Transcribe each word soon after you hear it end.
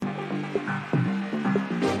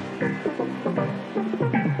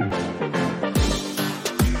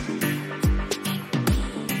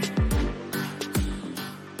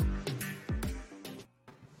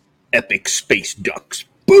Space Ducks.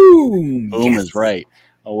 Boom! Boom is right.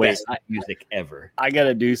 Oh, wait. Best music ever. I got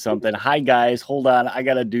to do something. Hi, guys. Hold on. I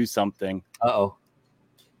got to do something. Uh-oh.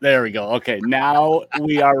 There we go. Okay, now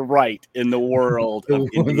we are right in the world of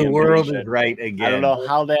Indian The world invasion. is right again. I don't know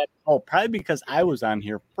how that. Oh, probably because I was on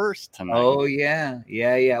here first tonight. Oh yeah.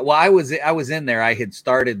 Well, I was in there. I had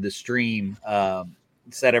started the stream,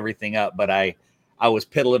 set everything up, but I was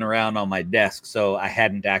piddling around on my desk, so I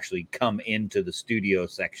hadn't actually come into the studio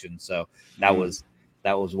section. So that was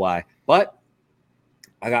why. But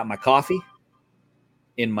I got my coffee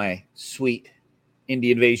in my sweet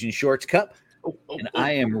Indian Invasion Shorts cup. And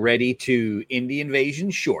I am ready to Indie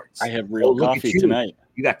Invasion Shorts. I have real coffee tonight.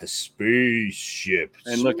 You got the spaceship.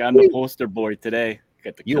 And look, I'm the poster boy today.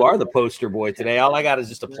 You are the poster boy today. All I got is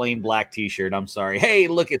just a plain black t-shirt. I'm sorry. Hey,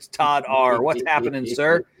 look, it's Todd R. What's happening,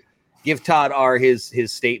 sir? Give Todd R his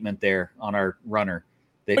statement there on our runner.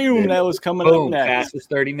 Boom, that was coming up next. Fastest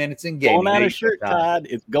 30 minutes in gaming. Going on a shirt, Todd.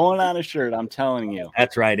 It's going on a shirt, I'm telling you.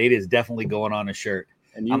 That's right. It is definitely going on a shirt.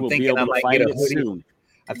 And you will be able to find it soon.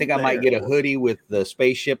 I think I might get a hoodie with the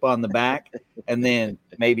spaceship on the back and then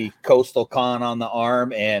maybe Coastal Con on the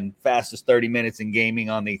arm and fastest 30 minutes in gaming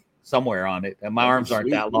on the somewhere on it. And my arms aren't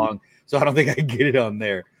that long, so I don't think I can get it on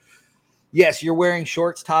there. Yes, you're wearing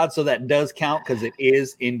shorts, Todd, so that does count because it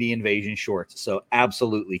is Indie Invasion Shorts. So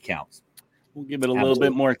absolutely counts. We'll give it a little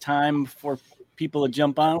bit more time for people to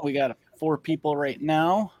jump on. We got 4 people right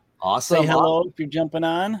now. Awesome. Say hello if you're jumping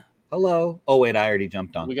on. Hello. Oh, wait, I already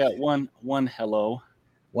jumped on. We got one hello.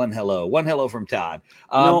 One hello from Todd.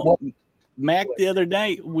 Mac, the other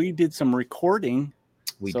night we did some recording.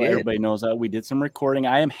 Everybody knows that we did some recording.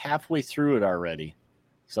 I am halfway through it already,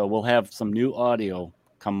 so we'll have some new audio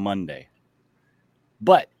come Monday.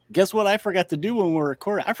 But guess what? I forgot to do when we were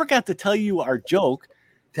recording. I forgot to tell you our joke.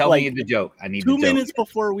 Tell me the joke. I need 2 minutes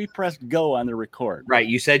before we pressed go on the record. Right.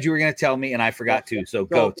 You said you were going to tell me, and I forgot to. So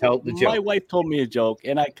go tell the joke. My wife told me a joke,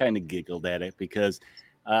 and I kind of giggled at it because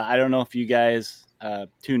I don't know if you guys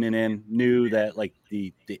tuning in knew that like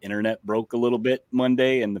the internet broke a little bit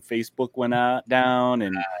Monday, and the Facebook went down,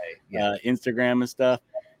 and Instagram and stuff.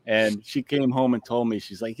 And she came home and told me,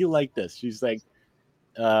 she's like, "You like this?" She's like,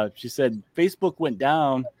 she said Facebook went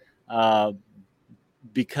down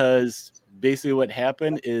because basically what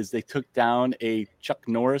happened is they took down a Chuck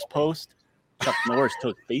Norris post. Chuck Norris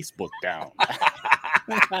took Facebook down.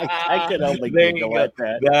 I could only giggle at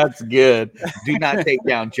that. That's good. Do not take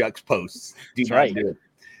down Chuck's posts. Do it.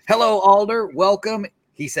 Hello, Alder. Welcome.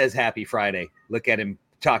 He says happy Friday. Look at him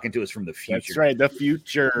talking to us from the future. That's right. The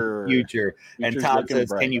future. And Todd says,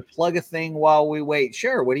 bright. Can you plug a thing while we wait?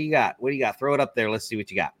 Sure. What do you got? Throw it up there. Let's see what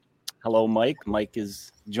you got. Hello, Mike. Mike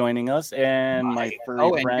is joining us, and my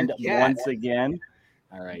furry friend once again.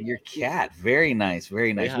 All right. Your cat. Very nice.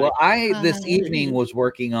 Very nice. Well, this evening was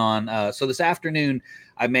working on, so this afternoon,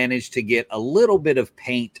 I managed to get a little bit of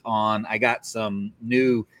paint on. I got some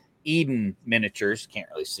new Eden miniatures. Can't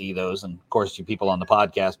really see those. And of course, you people on the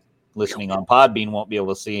podcast listening on Podbean won't be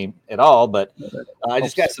able to see them at all. But I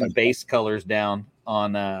just got some base colors down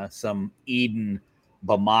on some Eden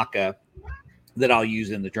Bamaka that I'll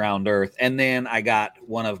use in the Drowned Earth. And then I got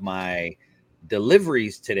one of my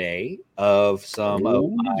deliveries today of some of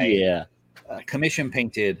my commission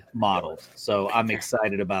painted models. So I'm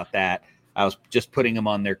excited about that. I was just putting them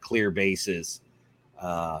on their clear bases.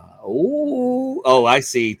 I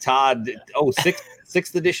see. Todd.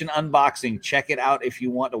 Sixth edition unboxing. Check it out if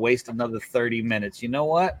you want to waste another 30 minutes. You know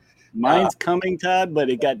what? Mine's coming, Todd, but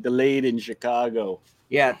it got delayed in Chicago.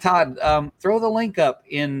 Yeah, Todd, throw the link up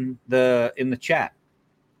in the chat,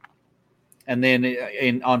 and then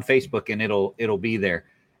on Facebook, and it'll be there,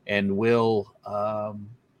 and we'll I'll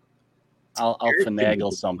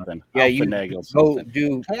finagle something. Yeah, go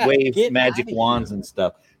do wave magic wands and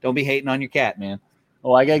stuff. Don't be hating on your cat, man.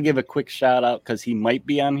 Oh, I gotta give a quick shout out because he might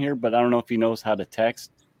be on here, but I don't know if he knows how to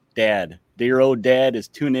text. Dad, dear old Dad, is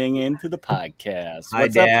tuning into the podcast. Hi,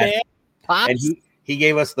 Dad. Up, Dad? Pops? And he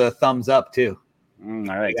gave us the thumbs up too. All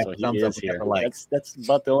right, so he is here. That's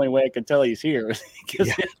about the only way I can tell he's here.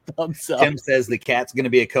 Thumbs up. Tim says the cat's going to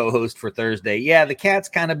be a co-host for Thursday. Yeah, the cat's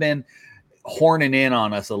kind of been horning in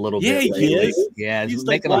on us a little bit. Yeah, he is. Yeah, he's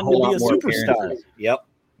making a whole lot more superstar. Yep.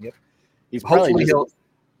 He's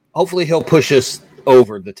hopefully he'll push us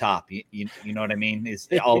over the top. You know what I mean? Is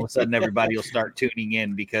all of a sudden everybody will start tuning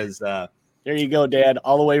in because there you go, Dad,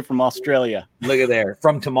 all the way from Australia. Look at there.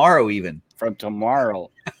 From tomorrow even. From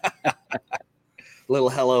tomorrow. Little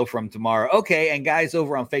hello from tomorrow. Okay, and guys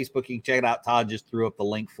over on Facebook, you can check it out. Todd just threw up the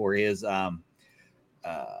link for his Car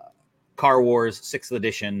Wars 6th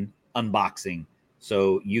edition unboxing.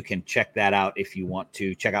 So you can check that out if you want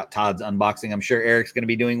to check out Todd's unboxing. I'm sure Eric's going to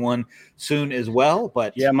be doing one soon as well.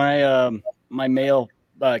 But yeah, my mail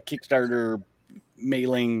Kickstarter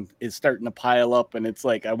mailing is starting to pile up, and it's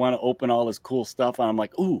like I want to open all this cool stuff, and I'm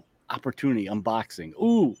like, ooh, opportunity unboxing.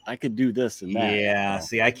 Ooh, I could do this and that. Yeah, so.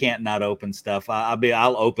 See, I can't not open stuff.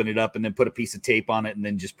 I'll open it up and then put a piece of tape on it and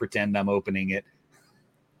then just pretend I'm opening it.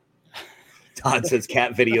 Todd says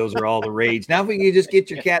cat videos are all the rage. Now, if we could just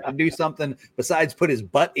get your cat to do something besides put his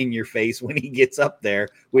butt in your face when he gets up there,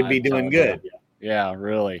 we'd be doing good. Yeah,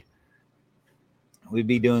 really. We'd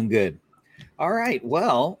be doing good. All right.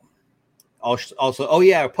 Well, also, oh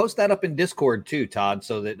yeah, post that up in Discord too, Todd,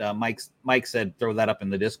 so that Mike said throw that up in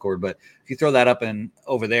the Discord. But if you throw that up in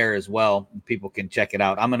over there as well, people can check it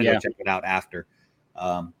out. I'm going to go check it out after,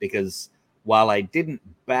 because while I didn't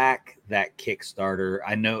back that Kickstarter,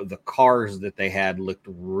 I know the cars that they had looked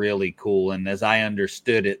really cool. And as I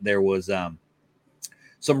understood it, there was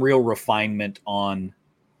some real refinement on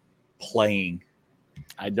playing.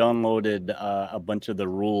 I downloaded a bunch of the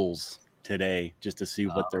rules today just to see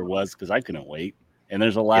what there was, because I couldn't wait. And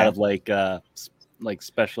there's a lot of like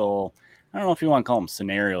special, I don't know if you want to call them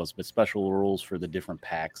scenarios, but special rules for the different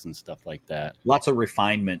packs and stuff like that. Lots of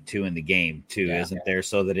refinement too in the game too, isn't there?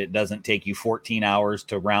 So that it doesn't take you 14 hours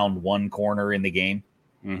to round one corner in the game.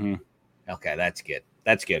 Mm-hmm. Okay, that's good.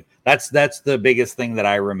 That's good. That's the biggest thing that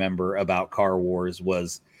I remember about Car Wars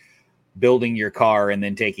was building your car and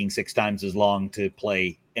then taking 6 times as long to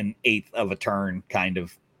play an eighth of a turn, kind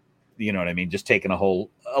of. You know what I mean? Just taking a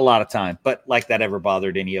lot of time. But like that ever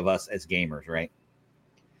bothered any of us as gamers, right?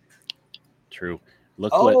 True.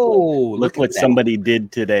 Look what somebody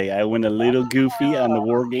did today. I went a little goofy on the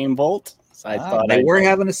War Game Vault. So I thought they were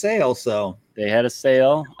having a sale, so they had a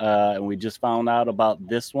sale, and we just found out about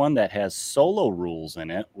this one that has solo rules in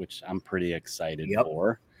it, which I'm pretty excited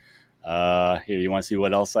for. Here, you want to see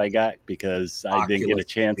what else I got? Because I didn't get a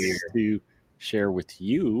chance to share with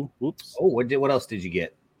you. Whoops. Oh, what else did you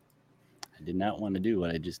get? I did not want to do what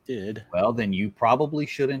I just did. Well, then you probably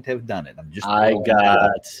shouldn't have done it. I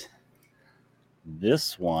got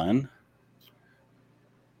this one.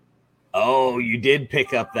 Oh, you did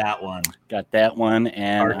pick up that one. Got that one,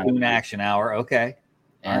 and Cartoon Action Hour. Okay.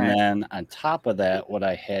 And then on top of that, what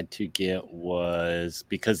I had to get was,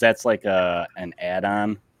 because that's like an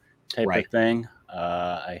add-on type of thing,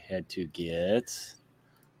 I had to get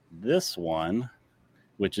this one,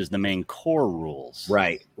 which is the main core rules.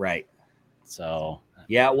 Right. So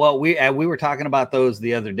yeah, well, we were talking about those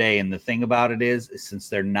the other day, and the thing about it is since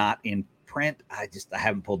they're not in print, I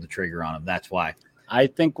haven't pulled the trigger on them. That's why. I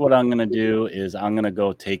think what I'm going to do is I'm going to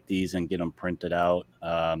go take these and get them printed out,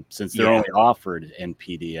 since they're only offered in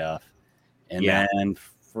PDF. And then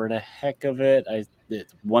for the heck of it,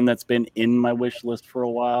 it's one that's been in my wish list for a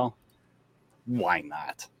while. Why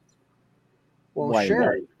not? Well,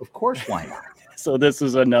 sure. Of course, why not? So this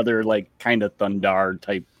is another like kind of Thundar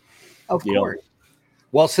type. Of course.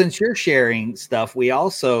 Well, since you're sharing stuff, we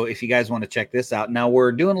also, if you guys want to check this out, now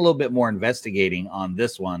we're doing a little bit more investigating on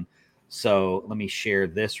this one. So let me share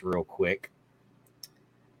this real quick.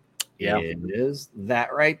 Yeah, it is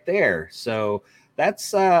that right there. So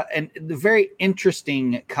that's a very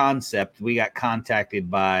interesting concept. We got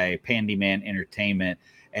contacted by Pandyman Entertainment,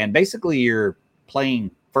 and basically you're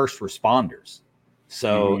playing first responders.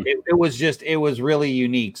 So it was really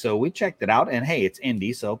unique. So we checked it out, and hey, it's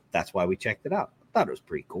indie, so that's why we checked it out. I thought it was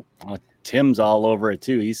pretty cool. Tim's all over it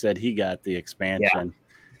too. He said he got the expansion.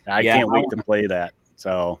 Yeah. I can't wait to play that.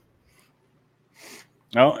 So,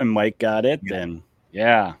 and Mike got it. And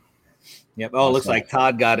Yep. Oh, it looks like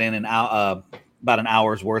Todd got in about an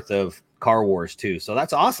hour's worth of Car Wars too. So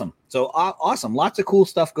that's awesome. So awesome. Lots of cool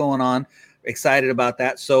stuff going on. Excited about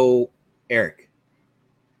that. So Eric,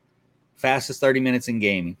 fastest 30 minutes in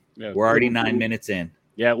gaming. Yeah, we're already 9 minutes in.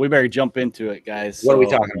 Yeah, we better jump into it, guys. What are we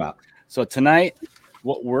talking about? So tonight,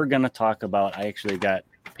 what we're going to talk about, I actually got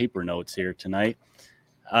paper notes here tonight.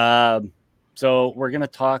 So we're going to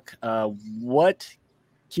talk what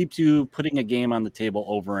keeps you putting a game on the table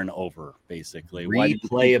over and over, basically.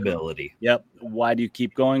 Replayability. Yep. Why do you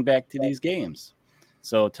keep going back to these games?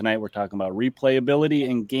 So tonight we're talking about replayability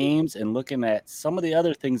in games and looking at some of the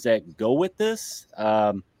other things that go with this.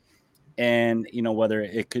 And, whether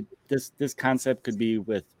it could, this concept could be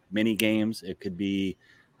with mini games, it could be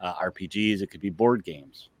RPGs, it could be board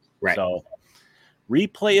games. Right. So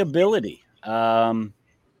replayability.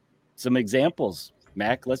 Some examples,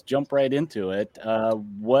 Mac, let's jump right into it.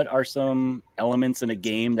 What are some elements in a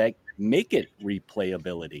game that make it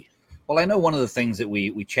replayability? Well, I know one of the things that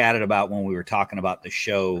we chatted about when we were talking about the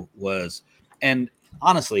show was, and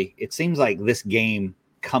honestly, it seems like this game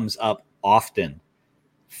comes up often,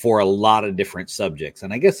 for a lot of different subjects.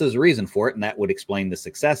 And I guess there's a reason for it, and that would explain the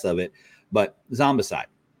success of it. But Zombicide.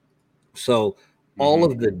 So all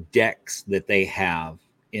of the decks that they have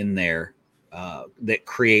in there that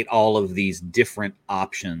create all of these different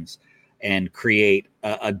options and create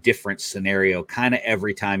a different scenario kind of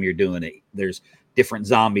every time you're doing it. There's different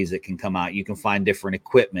zombies that can come out. You can find different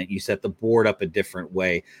equipment. You set the board up a different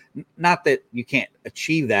way. Not that you can't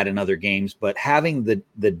achieve that in other games, but having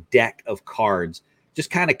the deck of cards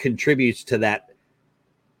just kind of contributes to that.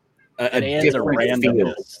 A different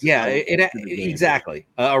randomness. Yeah, exactly.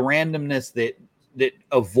 A randomness that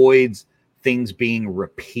avoids things being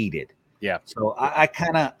repeated. Yeah. So I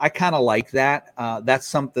kind of like that. That's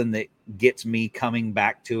something that gets me coming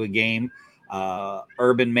back to a game.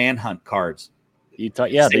 Urban Manhunt cards. The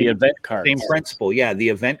event cards. Same principle. Yeah, the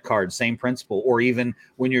event cards, same principle. Or even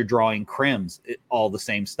when you're drawing crims, all the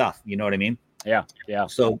same stuff. You know what I mean? Yeah.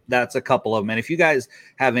 So that's a couple of them. And if you guys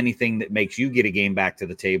have anything that makes you get a game back to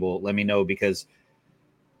the table, let me know, because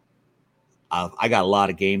I got a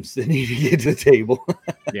lot of games that need to get to the table.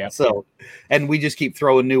 Yeah. So, and we just keep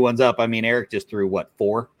throwing new ones up. I mean, Eric just threw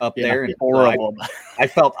 4 up there, and 4 of them. I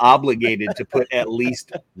felt obligated to put at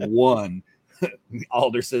least one.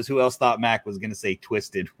 Alder says, "Who else thought Mac was going to say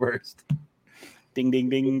Twisted first?" Ding, ding,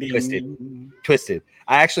 ding, ding. Twisted.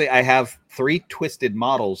 I have 3 Twisted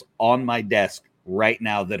models on my desk right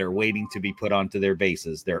now that are waiting to be put onto their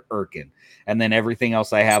bases. They're Irken. And then everything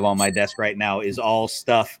else I have on my desk right now is all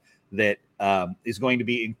stuff that is going to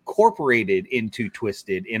be incorporated into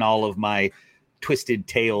Twisted in all of my Twisted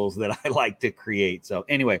tales that I like to create. So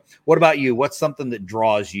anyway, what about you? What's something that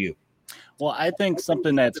draws you? Well, I think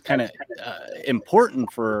something that's kind of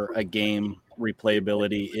important for a game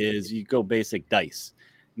replayability is you go basic dice.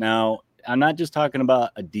 Now, I'm not just talking about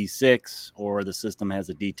a D6 or the system has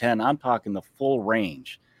a D10. I'm talking the full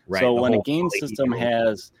range. Right. So when a game system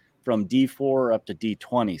has from D4 up to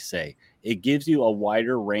D20, say, it gives you a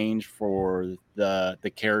wider range for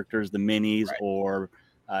the characters, the minis, right, or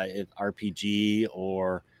RPG,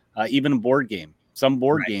 or even a board game. Some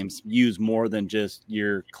board games use more than just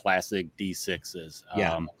your classic D6s.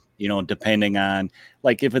 Depending on,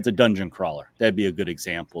 like, if it's a dungeon crawler, that'd be a good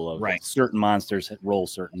example of certain monsters roll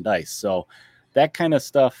certain dice. So that kind of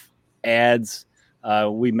stuff adds,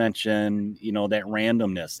 we mentioned, that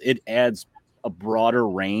randomness. It adds a broader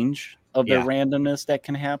range of the randomness that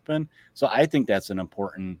can happen. So I think that's an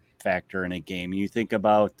important factor in a game. You think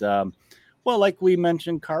about, like we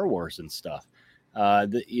mentioned, Car Wars and stuff.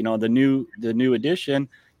 The new edition,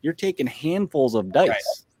 you're taking handfuls of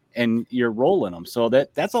dice and you're rolling them. So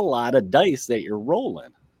that's a lot of dice that you're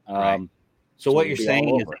rolling. So what you're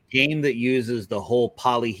saying is a game that uses the whole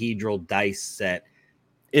polyhedral dice set,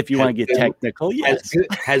 if you want to get technical, yes,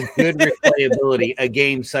 has good replayability. A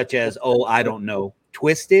game such as,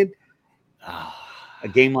 Twisted, a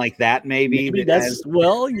game like that, maybe that's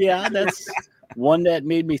one that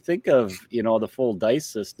made me think of, the full dice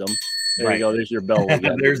system. There you go. There's your bell.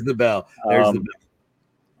 There's the bell. There's the bell.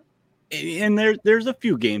 And there's a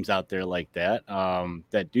few games out there like that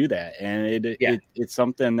that do that, and it's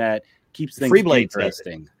something that keeps things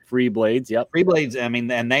interesting. Free Blades, yep. Free Blades. I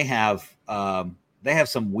mean, and they have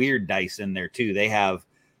some weird dice in there too. They have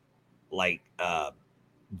like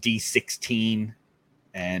D16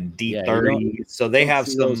 and D30. So they have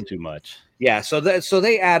some too much. Yeah. So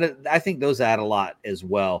they added. I think those add a lot as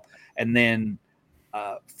well. And then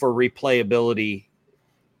for replayability,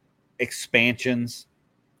 expansions,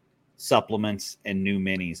 supplements, and new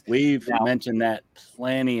minis. We've mentioned that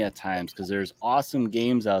plenty of times because there's awesome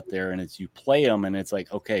games out there, and you play them, and it's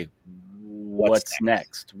like, okay, what's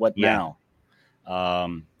next? What now?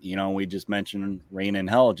 We just mentioned Reign in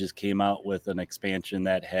Hell just came out with an expansion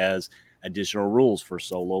that has additional rules for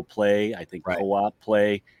solo play, I think co-op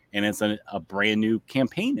play, and it's a brand new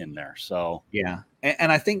campaign in there. So yeah,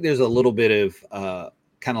 and I think there's a little bit of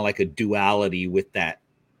kind of like a duality with that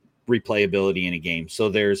replayability in a game. So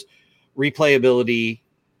there's replayability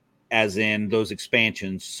as in those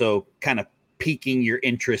expansions, so kind of piquing your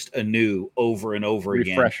interest anew over and over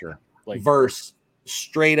again. Refresher. Versus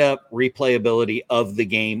straight up replayability of the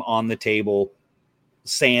game on the table,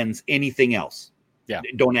 sans anything else. Yeah.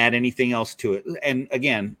 Don't add anything else to it. And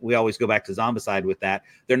again, we always go back to Zombicide with that.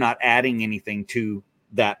 They're not adding anything to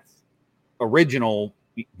that original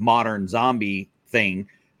modern zombie thing.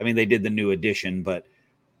 I mean, they did the new edition, but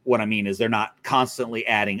what I mean is they're not constantly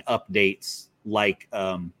adding updates like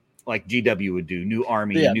GW would do. New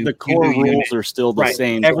army, the core rules are still the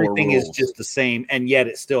same. Everything is just the same, and yet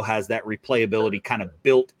it still has that replayability kind of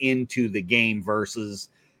built into the game versus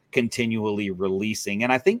continually releasing.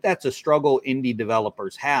 And I think that's a struggle indie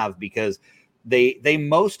developers have, because they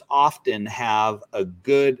most often have a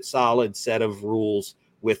good solid set of rules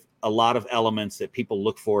with a lot of elements that people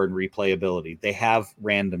look for in replayability. They have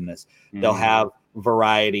randomness. They'll have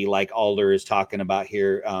variety, like Alder is talking about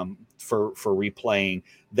here, for replaying.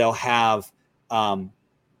 They'll have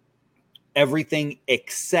everything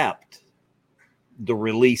except the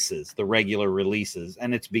releases, the regular releases,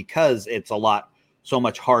 and it's because it's so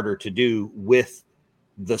much harder to do with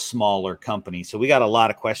the smaller company. So we got a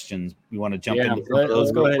lot of questions. You want to jump into some of those?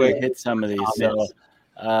 Let's go ahead and hit some of these. Comments.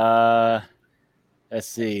 So let's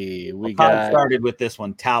see. We got started with this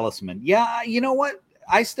one, Talisman. Yeah, you know what?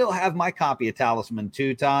 I still have my copy of Talisman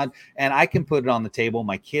too, Todd, and I can put it on the table.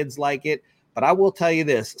 My kids like it, but I will tell you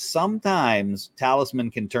this: sometimes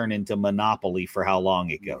Talisman can turn into Monopoly for how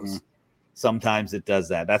long it goes. Sometimes it does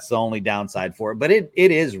that. That's the only downside for it, but it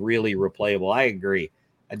is really replayable. I agree.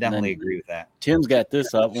 I definitely agree with that. Tim's got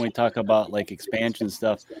this up when we talk about like expansion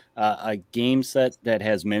stuff. A game set that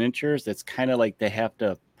has miniatures, that's kind of like they have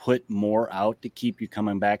to put more out to keep you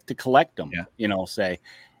coming back to collect them, say.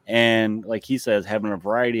 And like he says, having a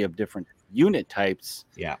variety of different unit types,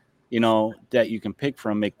 that you can pick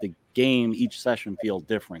from, make the game each session feel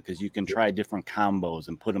different because you can try different combos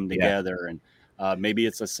and put them together. And maybe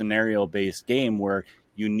it's a scenario-based game where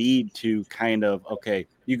you need to kind of,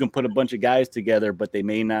 you can put a bunch of guys together, but they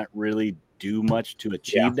may not really do much to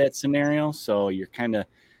achieve that scenario. So you're kind of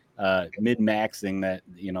mid-maxing that,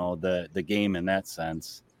 the game in that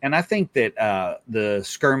sense. And I think that the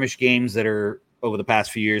skirmish games that are over the past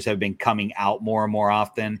few years have been coming out more and more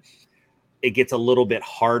often. It gets a little bit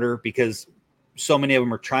harder because so many of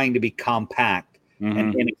them are trying to be compact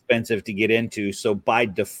and inexpensive to get into. So by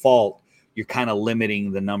default, you're kind of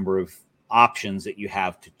limiting the number of options that you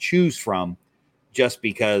have to choose from, just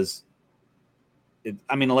because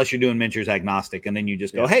unless you're doing miniatures agnostic and then you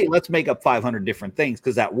just go, hey, let's make up 500 different things,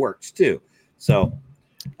 because that works too. So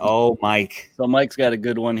Mike. So Mike's got a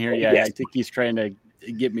good one here. I think he's trying to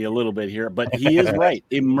get me a little bit here, but he is right.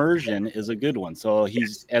 Immersion is a good one. So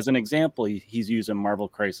he's, as an example, he's using Marvel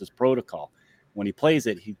Crisis Protocol. When he plays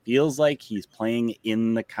it, he feels like he's playing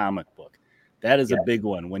in the comic book. That is a big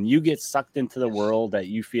one. When you get sucked into the world, that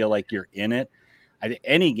you feel like you're in it.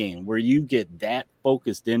 Any game where you get that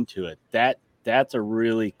focused into it, that's a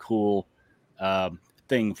really cool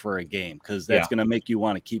thing for a game, because that's going to make you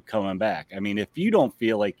want to keep coming back. I mean, if you don't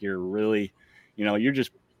feel like you're really, you're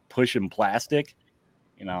just pushing plastic,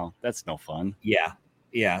 that's no fun.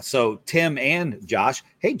 Yeah. So Tim and Josh.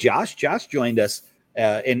 Hey, Josh joined us.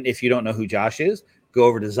 And if you don't know who Josh is, go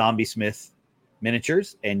over to Zombie Smith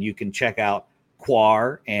Miniatures and you can check out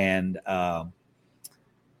Quar and all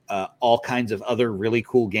kinds of other really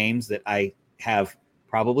cool games that I have.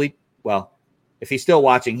 Probably, well, if he's still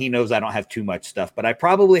watching, he knows I don't have too much stuff, but I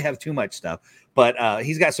probably have too much stuff. But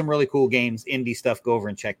he's got some really cool games, indie stuff. Go over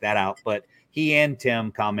and check that out. But he and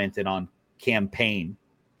Tim commented on campaign.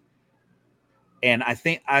 And I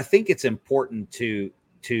think it's important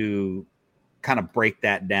to kind of break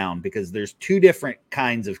that down, because there's two different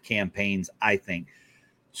kinds of campaigns, I think.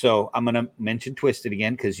 So I'm going to mention Twisted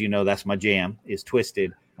again, because that's my jam, is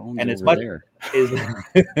Twisted. And as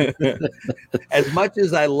much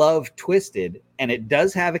as I love Twisted, and it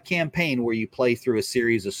does have a campaign where you play through a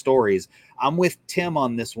series of stories, I'm with Tim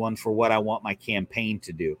on this one for what I want my campaign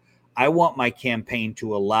to do. I want my campaign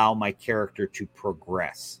to allow my character to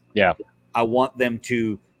progress. Yeah. I want them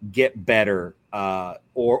to get better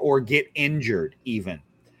or get injured, even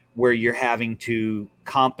where you're having to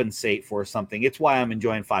compensate for something. It's why I'm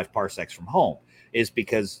enjoying 5 Parsecs from Home, is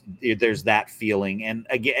because there's that feeling. And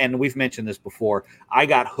again, and we've mentioned this before, I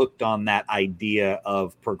got hooked on that idea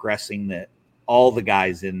of progressing all the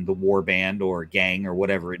guys in the war band or gang or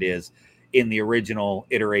whatever it is in the original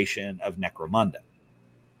iteration of Necromunda,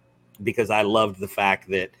 because I loved the fact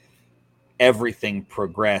that everything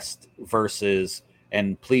progressed versus,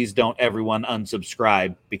 and please don't everyone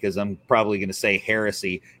unsubscribe, because I'm probably going to say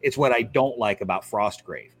heresy. It's what I don't like about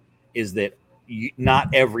Frostgrave, is that not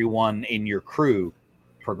everyone in your crew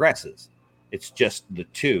progresses. It's just the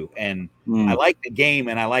two. And I like the game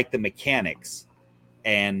and I like the mechanics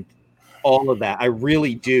and all of that. I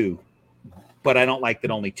really do. But I don't like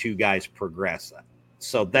that only 2 guys progress.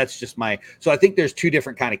 So that's just so I think there's 2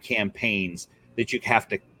 different kind of campaigns that you have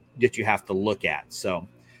to look at. So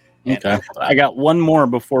okay. I got one more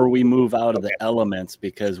before we move out of the elements,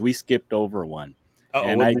 because we skipped over one.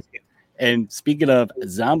 And speaking of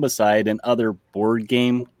Zombicide and other board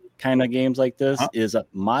game kind of games like this, is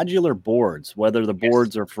modular boards, whether the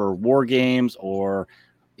boards are for war games or,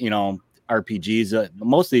 RPGs.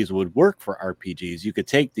 Most of these would work for RPGs. You could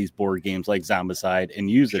take these board games like Zombicide and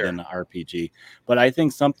use it in an RPG. But I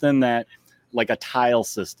think something that like a tile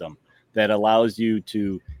system that allows you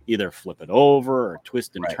to either flip it over or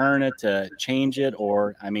twist and turn it to change it.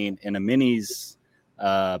 Or, I mean, in a minis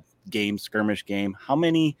game, skirmish game, how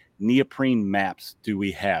many neoprene maps do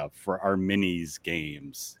we have for our minis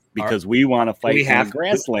games? Because we want to fight in the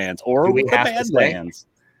grasslands or the badlands.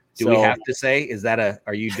 Do we have to say,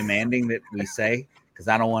 are you demanding that we say? Because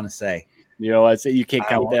I don't want to say. You know, I say you can't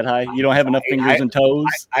count that high. You don't have enough fingers and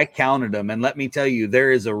toes. I counted them, and let me tell you,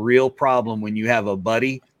 there is a real problem when you have a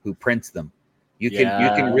buddy who prints them. You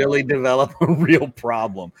can really develop a real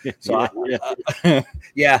problem. So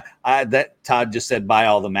that Todd just said buy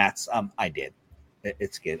all the mats. I did.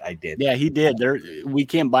 It's good. I did. Yeah, he did. We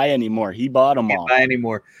can't buy anymore. He bought them all. Buy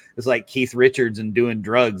anymore. It's like Keith Richards and doing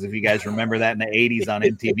drugs. If you guys remember that in the 80s on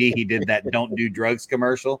MTV, he did that "Don't Do Drugs"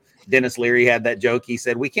 commercial. Dennis Leary had that joke. He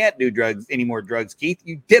said, "We can't do any more drugs, Keith.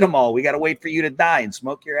 You did them all. We got to wait for you to die and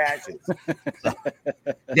smoke your ashes." So,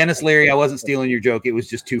 Dennis Leary, I wasn't stealing your joke. It was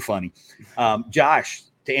just too funny. Josh,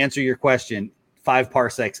 to answer your question, 5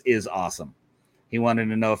 parsecs is awesome. He wanted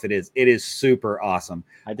to know if it is. It is super awesome.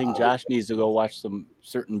 I think Josh needs to go watch some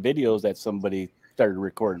certain videos that somebody started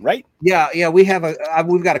recording, right? Yeah. We've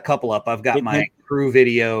got a couple up. I've got my crew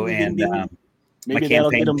video and maybe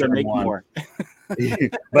that'll get them to make more.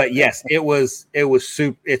 But yes,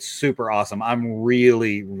 it's super awesome. I'm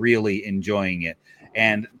really, really enjoying it.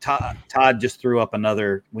 And Todd just threw up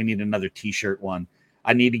we need another t-shirt one.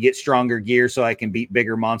 I need to get stronger gear so I can beat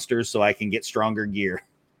bigger monsters so I can get stronger gear.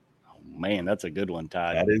 Man, that's a good one,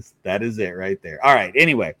 Todd. That is it right there. All right.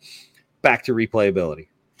 Anyway, back to replayability.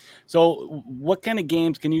 So what kind of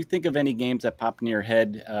games, can you think of any games that pop in your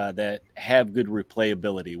head that have good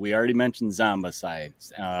replayability? We already mentioned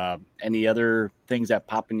Zombicides. Any other things that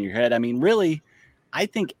pop in your head? I mean, really, I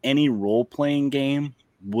think any role-playing game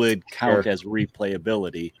would count as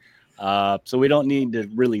replayability. So we don't need to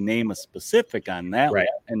really name a specific on that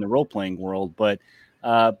in the role-playing world, but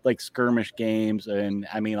like skirmish games, and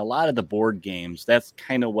I mean a lot of the board games, that's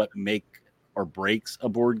kind of what make or breaks a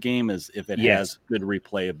board game, is if it has good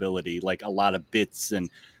replayability, like a lot of bits and,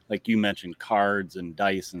 like you mentioned, cards and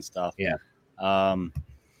dice and stuff.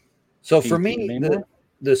 So for me,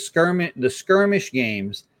 the skirmish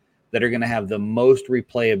games that are going to have the most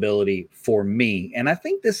replayability for me, and I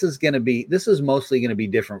think this is mostly going to be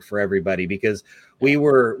different for everybody, because we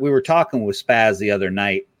were talking with Spaz the other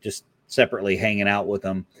night, just separately hanging out with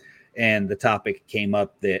them, and the topic came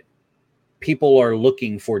up that people are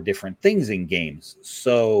looking for different things in games.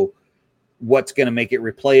 So what's going to make it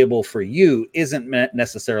replayable for you isn't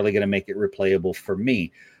necessarily going to make it replayable for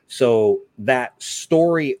me. So that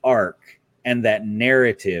story arc and that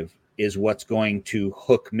narrative is what's going to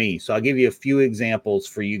hook me. So I'll give you a few examples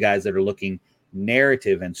for you guys that are looking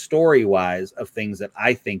narrative and story wise of things that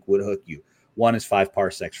I think would hook you. One is 5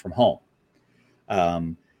 Parsecs from Home.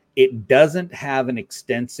 It doesn't have an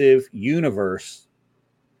extensive universe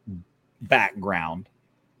background,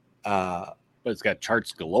 but it's got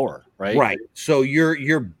charts galore, right? Right. So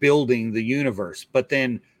you're building the universe, but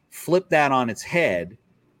then flip that on its head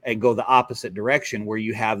and go the opposite direction, where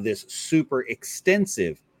you have this super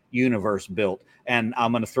extensive universe built. And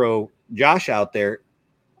I'm going to throw Josh out there,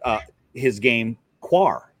 his game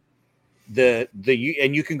Quar. And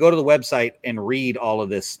you can go to the website and read all of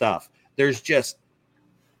this stuff. There's just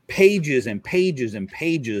pages and pages and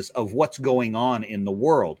pages of what's going on in the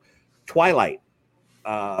world. Twilight,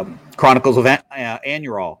 Chronicles of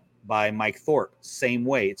Anural by Mike Thorpe, same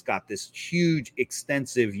way. It's got this huge,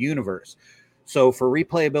 extensive universe. So for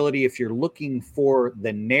replayability, if you're looking for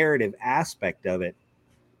the narrative aspect of it,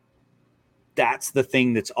 that's the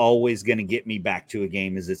thing that's always going to get me back to a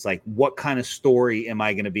game. Is it's like, what kind of story am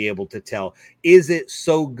I going to be able to tell? Is it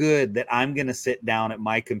so good that I'm going to sit down at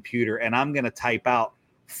my computer and I'm going to type out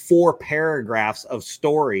 4 paragraphs of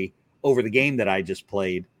story over the game that I just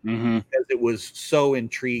played, because it was so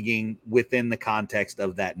intriguing within the context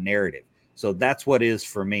of that narrative? So that's what is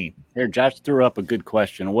for me. Here, Josh threw up a good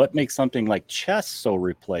question. What makes something like chess so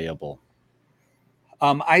replayable?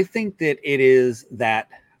 I think that it is that,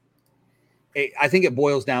 I think it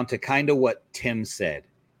boils down to kind of what Tim said.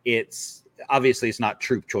 It's not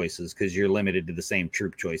troop choices, because you're limited to the same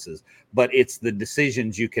troop choices, but it's the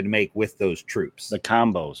decisions you can make with those troops. The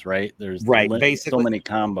combos, right? There's basically so many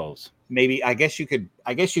combos. Maybe I guess you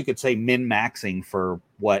could say min-maxing for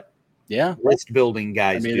what list building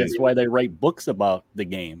guys do. That's why they write books about the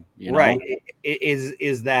game, you know? Right.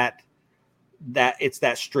 Is that it's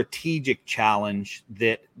that strategic challenge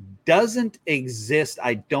that doesn't exist,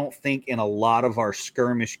 I don't think, in a lot of our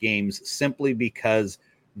skirmish games, simply because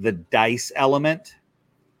the dice element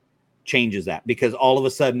changes that, because all of a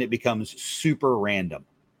sudden it becomes super random.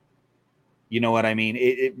 You know what I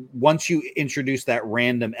mean? Once you introduce that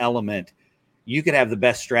random element, you could have the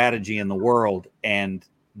best strategy in the world and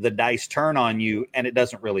the dice turn on you and it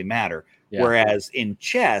doesn't really matter. Yeah. Whereas in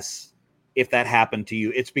chess, if that happened to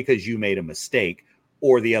you, it's because you made a mistake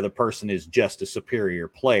or the other person is just a superior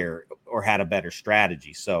player or had a better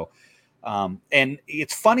strategy. So, and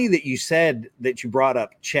it's funny that you said that you brought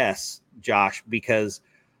up chess, Josh, because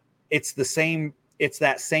it's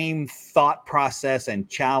that same thought process and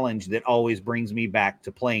challenge that always brings me back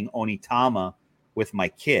to playing Onitama with my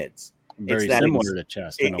kids. Very similar to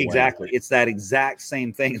chess. Exactly. It's that exact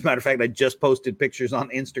same thing. As a matter of fact, I just posted pictures on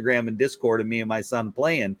Instagram and Discord of me and my son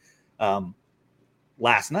playing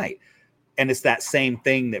last night. And it's that same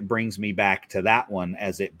thing that brings me back to that one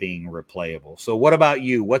as it being replayable. So what about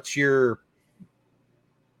you? What's your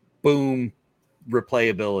boom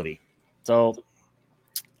replayability? So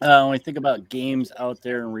when I think about games out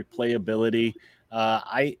there and replayability,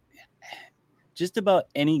 I just about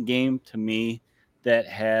any game to me that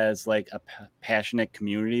has like a passionate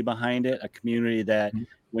community behind it, a community that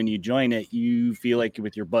when you join it, you feel like you're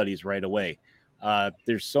with your buddies right away.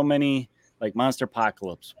 There's so many, like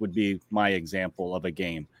Monsterpocalypse would be my example of a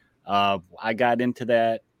game. I got into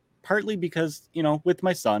that partly because, with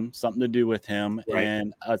my son, something to do with him, right,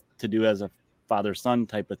 and to do as a father-son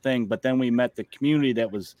type of thing. But then we met the community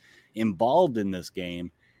that was involved in this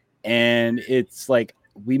game. And it's like,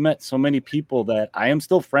 we met so many people that I am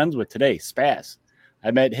still friends with today. Spaz. I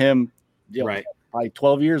met him right, probably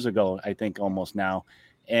 12 years ago, I think almost now.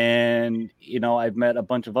 And, I've met a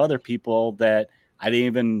bunch of other people that I didn't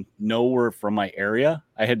even know were from my area.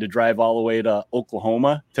 I had to drive all the way to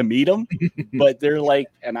Oklahoma to meet them, but they're like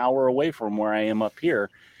an hour away from where I am up here.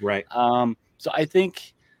 Right. So I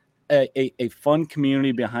think a fun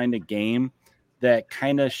community behind a game that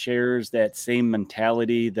kind of shares that same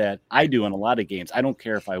mentality that I do in a lot of games. I don't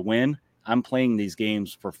care if I win. I'm playing these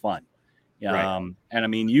games for fun. Right. And I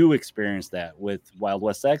mean, you experienced that with Wild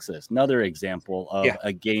West Exodus, another example of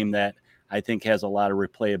a game that I think has a lot of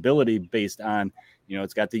replayability based on,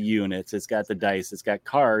 it's got the units, it's got the dice, it's got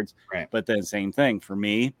cards, right, but then same thing for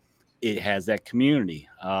me, it has that community.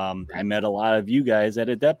 I met a lot of you guys at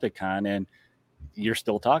Adepticon and you're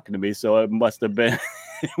still talking to me. So it must have been,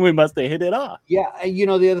 we must have hit it off. Yeah.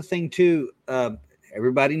 The other thing too,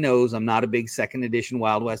 everybody knows I'm not a big second edition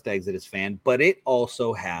Wild West Exodus fan, but it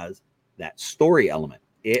also has that story element.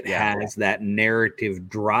 It has that narrative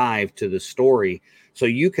drive to the story. So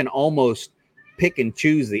you can almost pick and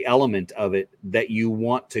choose the element of it that you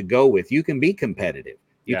want to go with. You can be competitive.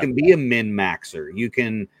 You can be a min-maxer. You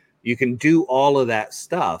can do all of that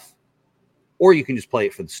stuff, or you can just play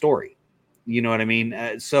it for the story. You know what I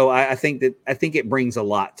mean? So I think it brings a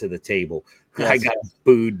lot to the table. Yes. I got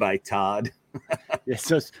booed by Todd.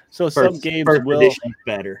 So some games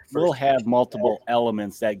will have multiple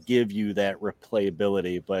elements that give you that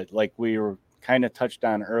replayability, but like we were kind of touched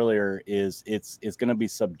on earlier, is it's going to be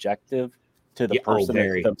subjective to the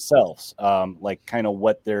person themselves. Like kind of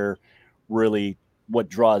what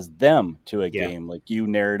draws them to a game. Like you,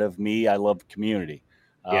 narrative, me, I love community.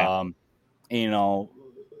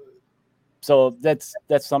 So that's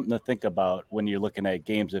something to think about when you're looking at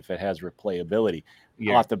games if it has replayability.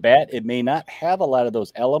 Off the bat, it may not have a lot of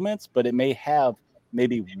those elements, but it may have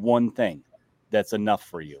maybe one thing that's enough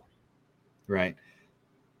for you. Right.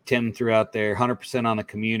 Tim threw out there 100% on the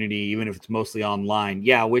community, even if it's mostly online.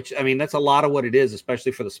 Yeah, which, I mean, that's a lot of what it is,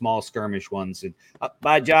 especially for the small skirmish ones. And,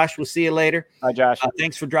 bye, Josh. We'll see you later. Bye, Josh.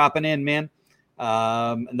 Thanks for dropping in, man.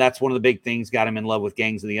 And that's one of the big things, got him in love with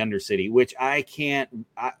Gangs of the Undercity, which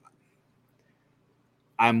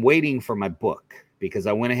I'm waiting for my book because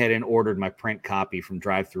I went ahead and ordered my print copy from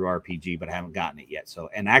DriveThruRPG, but I haven't gotten it yet.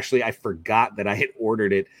 So, and actually I forgot that I had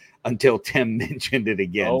ordered it until Tim mentioned it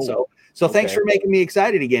again. So thanks for making me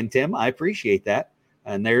excited again, Tim. I appreciate that.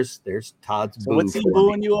 And there's Todd's boo. What's he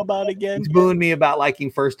booing you about again? He's booing me about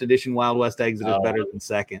liking first edition Wild West Exodus better than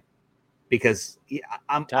second. Because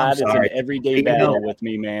I'm sorry. It's an everyday battle with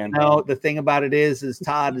me, man. No, the thing about it is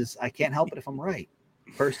Todd is, I can't help it if I'm right.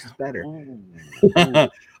 First is better.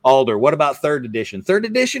 Alder, what about third edition? Third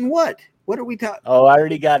edition, what? What are we talking? Oh, I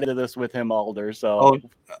already got into this with him, Alder. So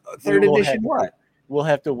third edition, what? We'll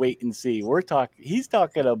have to wait and see. He's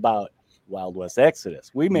talking about Wild West Exodus.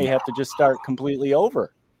 We may have to just start completely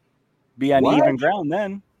over. Be on even ground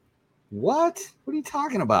then. What? What are you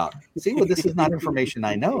talking about? See, well, this is not information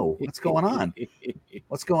I know. What's going on?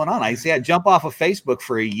 What's going on? I jump off of Facebook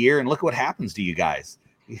for a year and look what happens to you guys.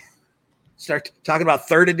 Start talking about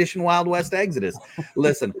third edition Wild West Exodus.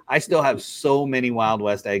 Listen, I still have so many Wild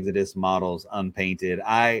West Exodus models unpainted.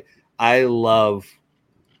 I love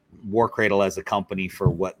War Cradle as a company for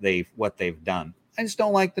what they've done. I just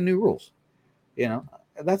don't like the new rules.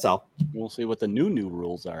 That's all. We'll see what the new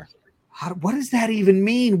rules are. What does that even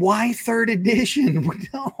mean? Why 3rd edition?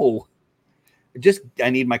 No. I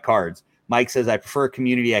need my cards. Mike says, I prefer a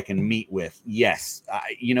community I can meet with. Yes.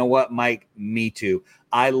 You know what, Mike? Me too.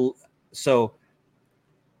 So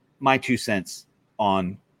my 2 cents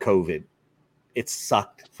on COVID, it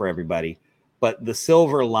sucked for everybody, but the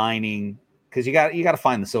silver lining, because you got to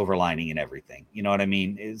find the silver lining in everything. You know what I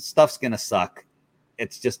mean? Stuff's going to suck.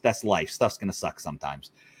 It's just, that's life. Stuff's going to suck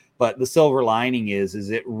sometimes. But the silver lining is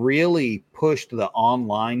it really pushed the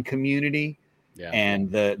online community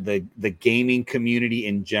and the gaming community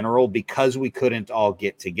in general, because we couldn't all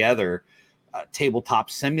get together. Tabletop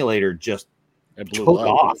Simulator just took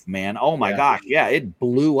off, man. Oh my gosh. Yeah, it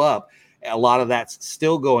blew up. A lot of that's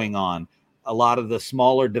still going on. A lot of the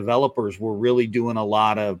smaller developers were really doing a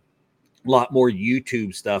lot more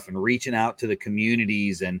YouTube stuff and reaching out to the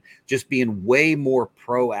communities and just being way more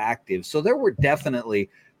proactive. So there were definitely,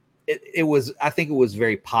 I think it was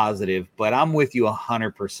very positive, but I'm with you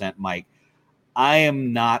 100%, Mike. I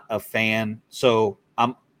am not a fan. So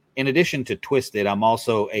in addition to Twisted, I'm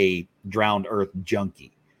also a Drowned Earth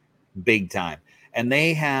junkie, big time. And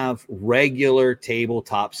they have regular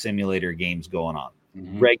Tabletop Simulator games going on,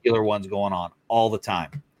 regular ones going on all the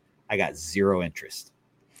time. I got zero interest.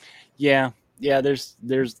 Yeah. There's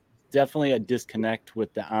definitely a disconnect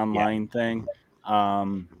with the online thing.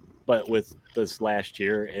 But with this last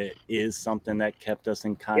year, it is something that kept us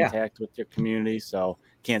in contact with your community. So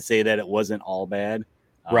can't say that it wasn't all bad.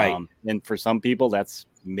 Right. And for some people, that's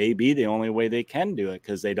maybe the only way they can do it,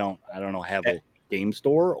 because they don't, have a game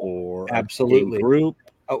store or absolutely a game group.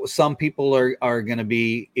 Some people are going to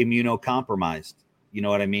be immunocompromised. You know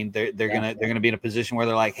what I mean? They're going to be in a position where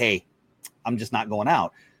they're like, hey, I'm just not going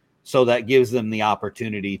out. So that gives them the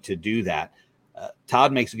opportunity to do that.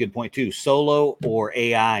 Todd makes a good point too. Solo or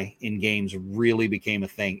AI in games really became a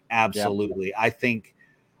thing. Absolutely. Yep. I think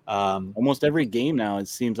almost every game now, it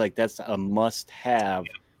seems like that's a must-have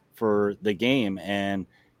for the game. And,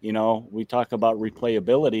 we talk about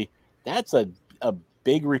replayability. That's a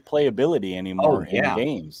big replayability anymore in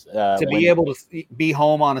games. To be able to be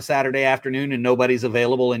home on a Saturday afternoon and nobody's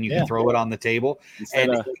available and you can throw it on the table. Instead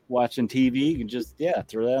of watching TV, you can just,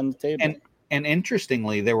 throw that on the table. And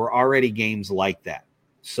interestingly, there were already games like that.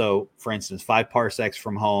 So, for instance, 5 Parsecs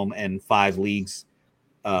from Home and 5 Leagues,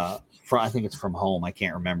 I think it's From Home. I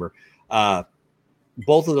can't remember.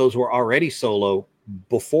 Both of those were already solo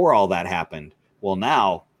before all that happened. Well,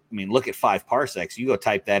 now, look at 5 Parsecs. You go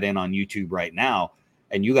type that in on YouTube right now,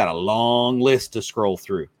 and you got a long list to scroll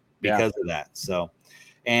through because of that. So,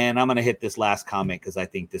 and I'm going to hit this last comment because I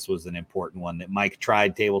think this was an important one, that Mike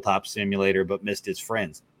tried Tabletop Simulator but missed his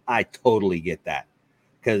friends. I totally get that.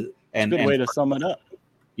 It's a good way to sum it up.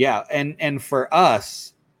 Yeah. And for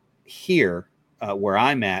us here, where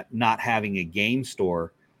I'm at, not having a game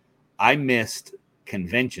store, I missed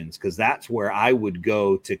conventions because that's where I would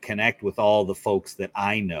go to connect with all the folks that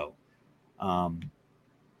I know.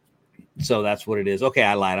 So that's what it is. Okay,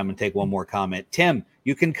 I lied. I'm going to take one more comment. Tim,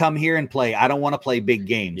 you can come here and play. I don't want to play big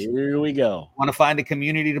games. Here we go. Want to find a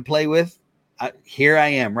community to play with? Here I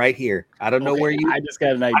am, right here. I don't know where you. I just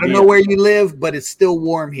got an idea. I don't know where you live, but it's still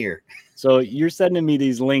warm here. So you're sending me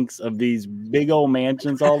these links of these big old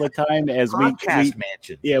mansions all the time as podcast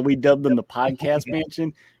mansion. Yeah, we dub them the podcast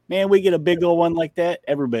mansion. Man, we get a big old one like that.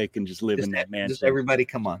 Everybody can just live in that mansion. Just everybody,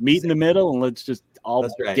 come on, meet in the middle, and let's just all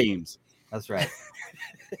games. That's right.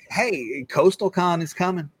 Hey, Coastal Con is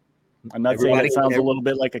coming. I'm not saying it sounds a little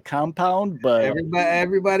bit like a compound, but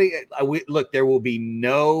everybody, look, there will be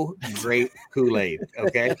no grape Kool-Aid.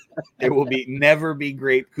 Okay, there will never be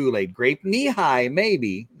grape Kool-Aid. Grape knee-high,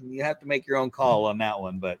 maybe. You have to make your own call on that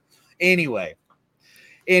one. But anyway,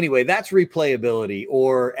 that's replayability,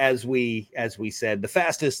 or as we said, the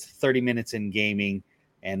fastest 30 minutes in gaming.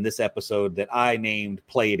 And this episode that I named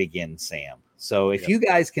 "Play It Again, Sam." So if you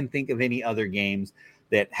guys can think of any other games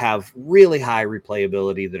that have really high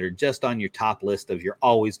replayability that are just on your top list of you're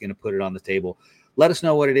always going to put it on the table, let us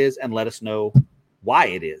know what it is and let us know why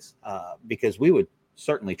it is, because we would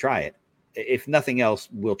certainly try it. If nothing else,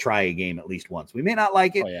 we'll try a game at least once. We may not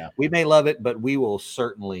like it. We may love it, but we will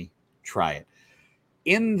certainly try it.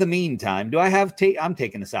 In the meantime, do I have I'm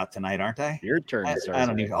taking us out tonight, aren't I? Your turn. I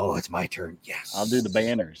don't even. Oh, it's my turn. Yes. I'll do the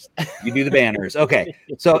banners. You do the banners. Okay.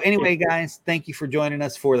 So anyway, guys, thank you for joining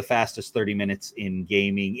us for the fastest 30 minutes in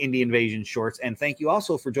gaming, Indie Invasion Shorts. And thank you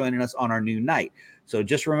also for joining us on our new night. So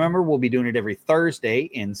just remember, we'll be doing it every Thursday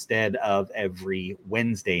instead of every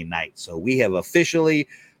Wednesday night. So we have officially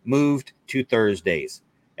moved to Thursdays.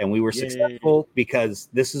 and we were successful because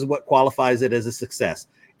this is what qualifies it as a success.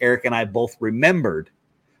 Eric and I both remembered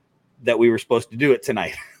that we were supposed to do it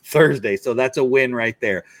tonight, Thursday. So that's a win right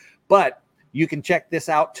there. But you can check this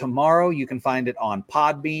out tomorrow. You can find it on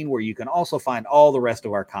Podbean, where you can also find all the rest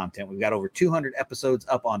of our content. We've got over 200 episodes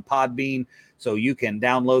up on Podbean, so you can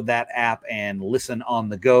download that app and listen on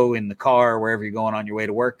the go, in the car, wherever you're going on your way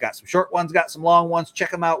to work. Got some short ones, got some long ones.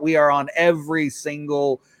 Check them out. We are on every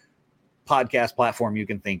single podcast platform you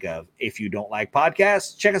can think of. If you don't like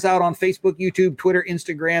podcasts, check us out on Facebook, YouTube, Twitter,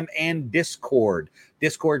 Instagram, and Discord.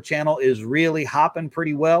 Discord channel is really hopping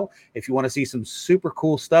pretty well. If you want to see some super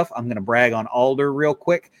cool stuff, I'm going to brag on Alder real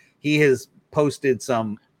quick. He has posted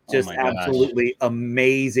some just absolutely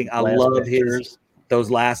amazing. I love those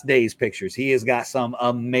last days pictures. He has got some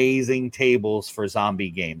amazing tables for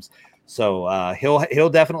zombie games. So he'll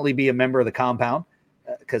definitely be a member of the compound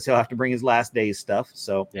because he'll have to bring his last days stuff.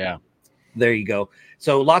 So yeah. There you go.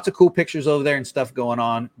 So lots of cool pictures over there and stuff going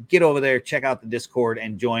on. Get over there, check out the Discord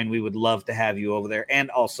and join. We would love to have you over there. And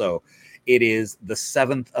also, it is the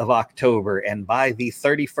 7th of October. And by the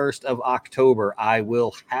 31st of October, I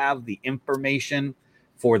will have the information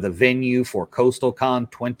for the venue for Coastal Con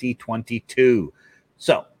 2022.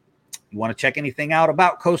 So you want to check anything out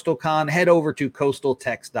about Coastal Con, head over to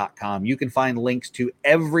coastaltex.com. You can find links to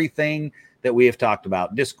everything that we have talked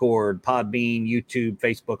about: Discord, Podbean, YouTube,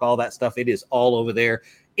 Facebook, all that stuff. It is all over there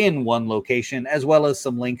in one location, as well as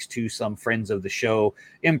some links to some friends of the show,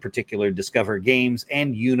 in particular Discover Games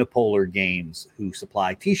and Unipolar Games, who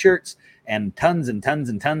supply t-shirts and tons and tons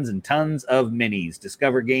and tons and tons of minis.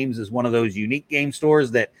 Discover Games is one of those unique game stores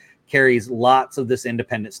that carries lots of this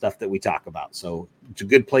independent stuff that we talk about. So it's a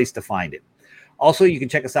good place to find it. Also, you can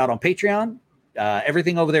check us out on Patreon.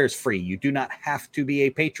 Everything over there is free. You do not have to be a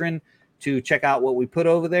patron to check out what we put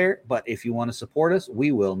over there. But if you want to support us,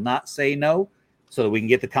 we will not say no, so that we can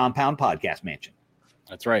get the Compound Podcast Mansion.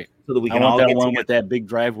 That's right. So that we can all get that one together with that big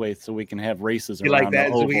driveway, so we can have races You around like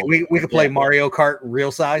that? the So oval. we could play Mario Kart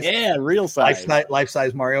real size. Yeah, real size. Life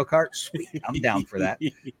size Mario Kart. Sweet. I'm down for that.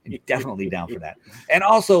 Definitely down for that. And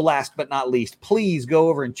also, last but not least, please go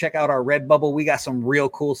over and check out our Redbubble. We got some real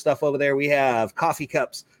cool stuff over there. We have coffee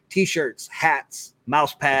cups, t-shirts, hats,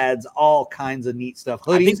 mouse pads, all kinds of neat stuff.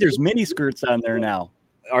 Hoodies. I think there's mini skirts on there now.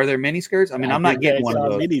 Are there mini skirts? I mean, I'm not getting one of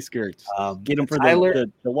those. Mini skirts. Get them for Tyler,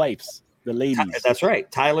 the wives, the ladies. That's right.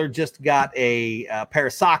 Tyler just got a pair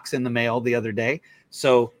of socks in the mail the other day.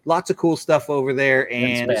 So lots of cool stuff over there.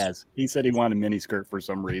 And Spaz, he said he wanted a mini skirt for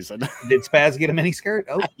some reason. Did Spaz get a mini skirt?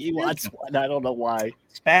 Oh, he wants one. I don't know why.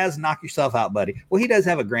 Spaz, knock yourself out, buddy. Well, he does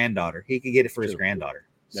have a granddaughter. He could get it for his granddaughter.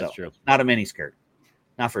 That's true. Not a mini skirt.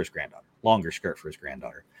 Not for his granddaughter. Longer skirt for his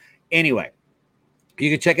granddaughter. Anyway,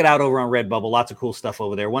 you can check it out over on Redbubble. Lots of cool stuff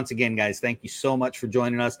over there. Once again, guys, thank you so much for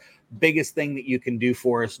joining us. Biggest thing that you can do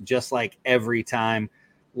for us, just like every time,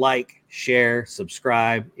 like, share,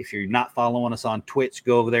 subscribe. If you're not following us on Twitch,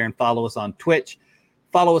 go over there and follow us on Twitch.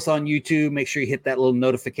 Follow us on YouTube. Make sure you hit that little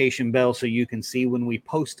notification bell so you can see when we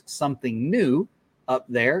post something new up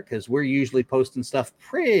there, because we're usually posting stuff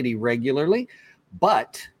pretty regularly.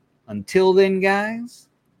 But until then, guys,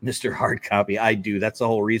 Mr. Hard Copy, I do. That's the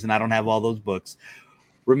whole reason I don't have all those books.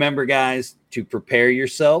 Remember, guys, to prepare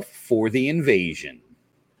yourself for the invasion.